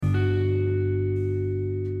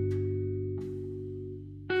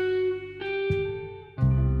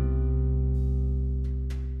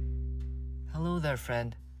there,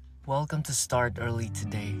 friend. Welcome to Start Early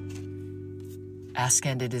Today. Ask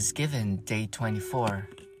and it is given, day 24.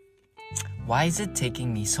 Why is it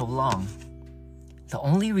taking me so long? The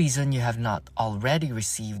only reason you have not already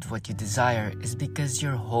received what you desire is because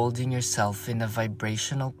you're holding yourself in a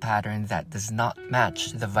vibrational pattern that does not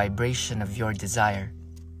match the vibration of your desire.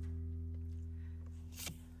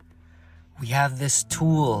 We have this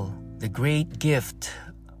tool, the great gift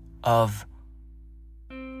of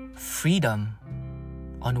freedom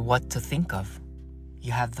on what to think of.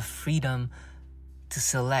 You have the freedom to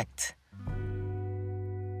select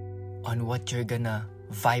on what you're gonna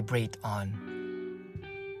vibrate on.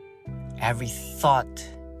 Every thought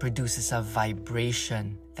produces a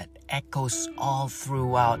vibration that echoes all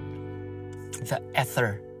throughout the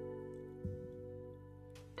ether.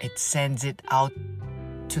 It sends it out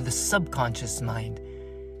to the subconscious mind.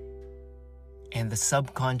 And the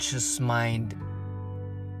subconscious mind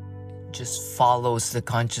just follows the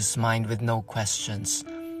conscious mind with no questions.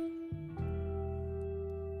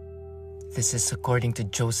 This is according to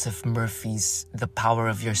Joseph Murphy's The Power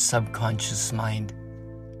of Your Subconscious Mind.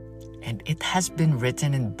 And it has been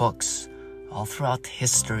written in books all throughout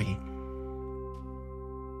history.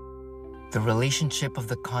 The relationship of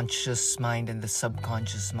the conscious mind and the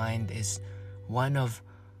subconscious mind is one of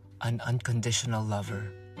an unconditional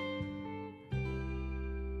lover.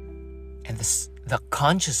 And the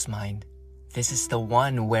conscious mind, this is the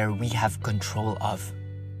one where we have control of.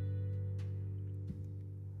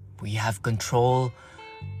 We have control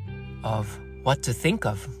of what to think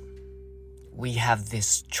of. We have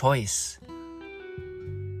this choice.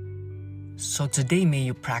 So today, may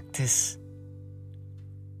you practice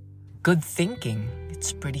good thinking.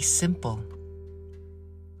 It's pretty simple.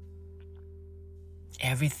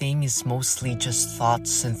 Everything is mostly just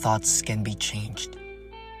thoughts, and thoughts can be changed.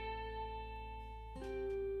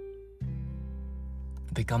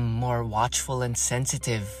 Become more watchful and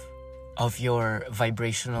sensitive of your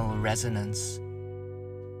vibrational resonance.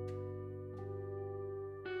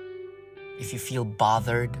 If you feel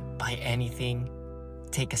bothered by anything,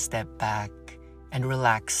 take a step back and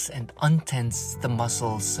relax and untense the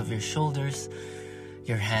muscles of your shoulders,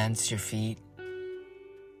 your hands, your feet.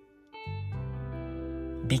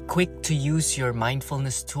 Be quick to use your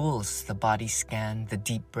mindfulness tools, the body scan, the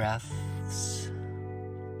deep breaths.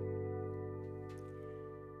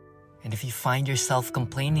 And if you find yourself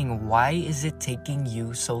complaining, why is it taking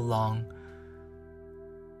you so long?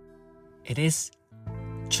 It is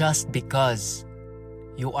just because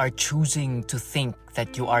you are choosing to think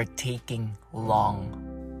that you are taking long.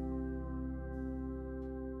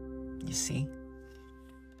 You see?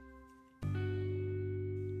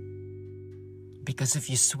 Because if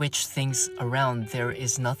you switch things around, there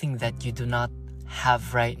is nothing that you do not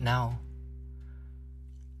have right now.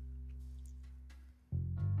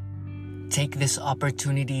 Take this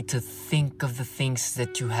opportunity to think of the things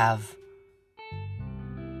that you have.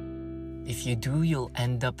 If you do, you'll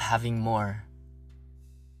end up having more.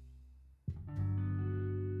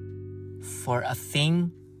 For a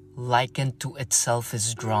thing likened to itself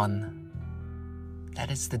is drawn. That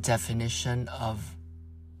is the definition of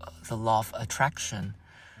the law of attraction.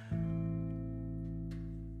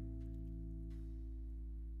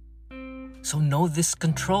 So know this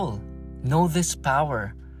control, know this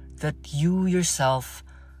power, that you yourself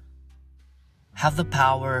have the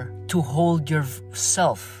power to hold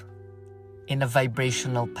yourself in a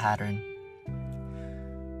vibrational pattern.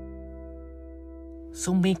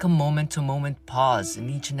 So make a moment-to-moment pause in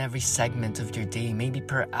each and every segment of your day, maybe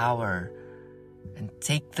per hour, and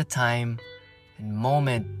take the time and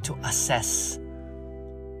moment to assess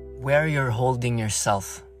where you're holding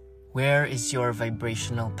yourself. Where is your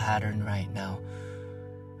vibrational pattern right now?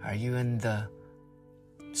 Are you in the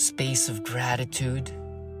space of gratitude?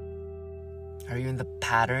 Are you in the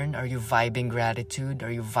pattern? Are you vibing gratitude?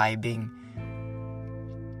 Are you vibing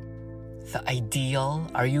the ideal?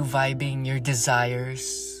 Are you vibing your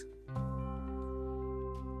desires?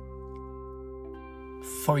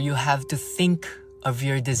 For you have to think of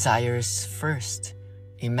your desires first.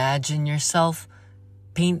 Imagine yourself,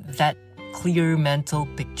 paint that clear mental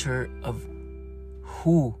picture of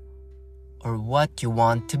who or what you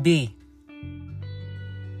want to be.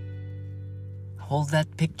 Hold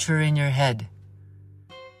that picture in your head.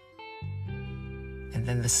 And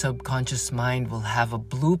then the subconscious mind will have a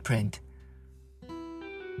blueprint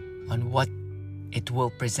on what it will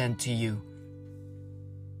present to you.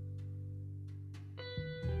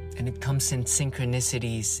 And it comes in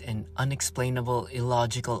synchronicities and unexplainable,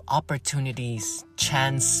 illogical opportunities,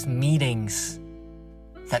 chance meetings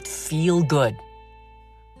that feel good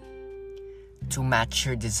to match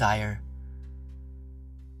your desire.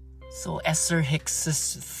 So Esther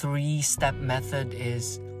Hicks's 3-step method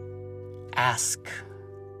is ask.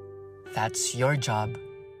 That's your job.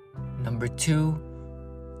 Number 2,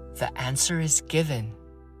 the answer is given.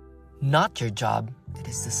 Not your job. It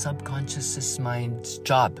is the subconscious mind's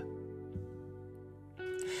job.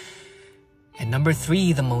 And number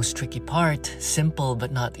 3, the most tricky part, simple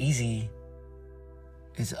but not easy,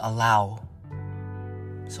 is allow.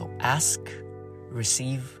 So ask,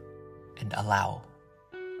 receive, and allow.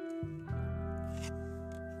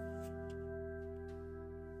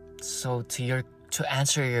 So to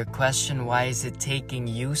answer your question, why is it taking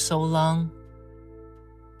you so long?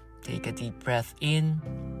 Take a deep breath in,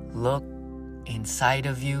 look inside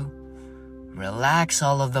of you, relax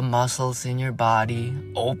all of the muscles in your body,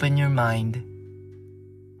 open your mind,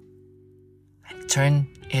 and turn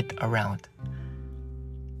it around.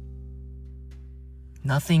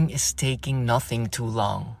 Nothing is taking nothing too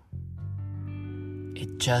long.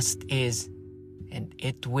 It just is, and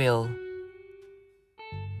it will,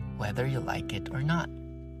 whether you like it or not.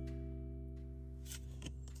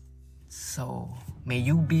 So, may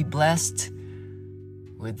you be blessed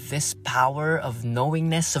with this power of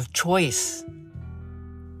knowingness of choice.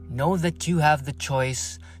 Know that you have the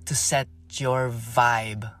choice to set your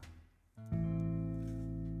vibe.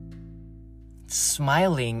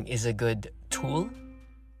 Smiling is a good tool.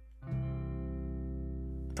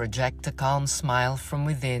 Project a calm smile from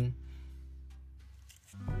within.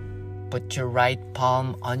 Put your right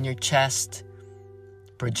palm on your chest.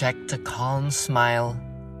 Project a calm smile.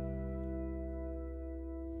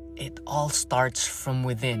 It all starts from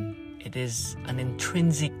within. It is an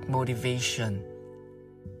intrinsic motivation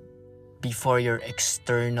before your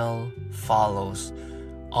external follows.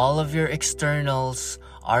 All of your externals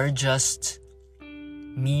are just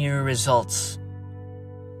mere results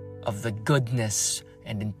of the goodness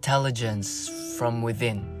and intelligence from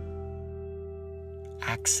within.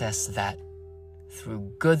 Access that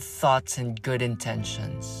through good thoughts and good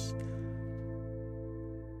intentions.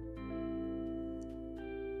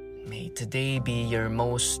 May today be your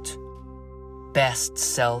most best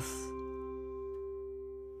self,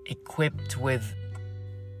 equipped with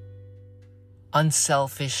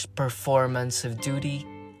unselfish performance of duty,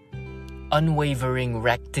 unwavering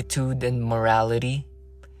rectitude and morality,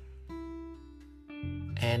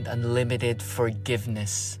 and unlimited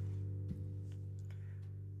forgiveness.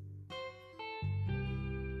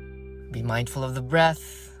 Be mindful of the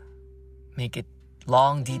breath. Make it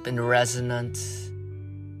long, deep, and resonant.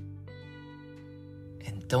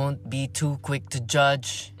 And don't be too quick to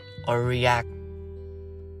judge or react.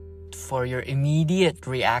 For your immediate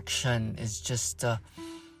reaction is just a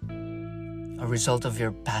result of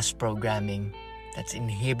your past programming that's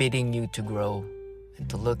inhibiting you to grow and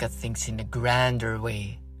to look at things in a grander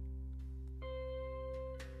way.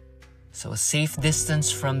 So a safe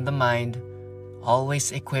distance from the mind,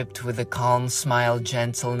 always equipped with a calm smile,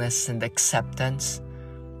 gentleness, and acceptance.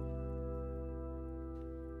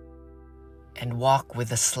 And walk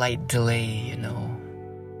with a slight delay,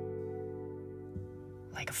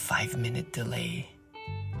 like a 5-minute delay.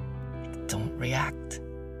 Don't react.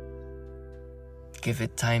 Give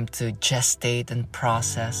it time to gestate and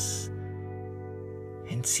process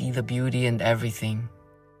and see the beauty in everything.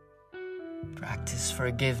 Practice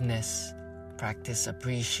forgiveness. Practice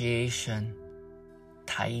appreciation.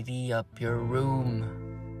 Tidy up your room.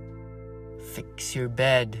 Fix your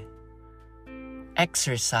bed.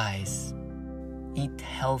 Exercise. Eat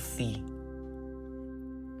healthy.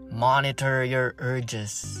 Monitor your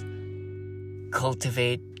urges.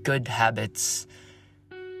 Cultivate good habits.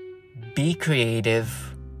 Be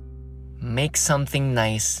creative. Make something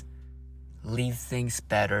nice. Leave things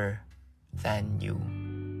better than you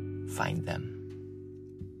find them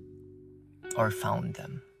or found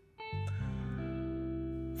them.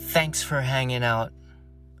 Thanks for hanging out.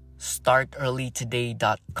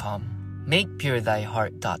 StartEarlyToday.com.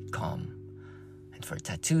 MakePureThyHeart.com. And for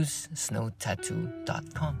tattoos,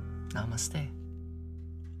 snowtattoo.com. Namaste.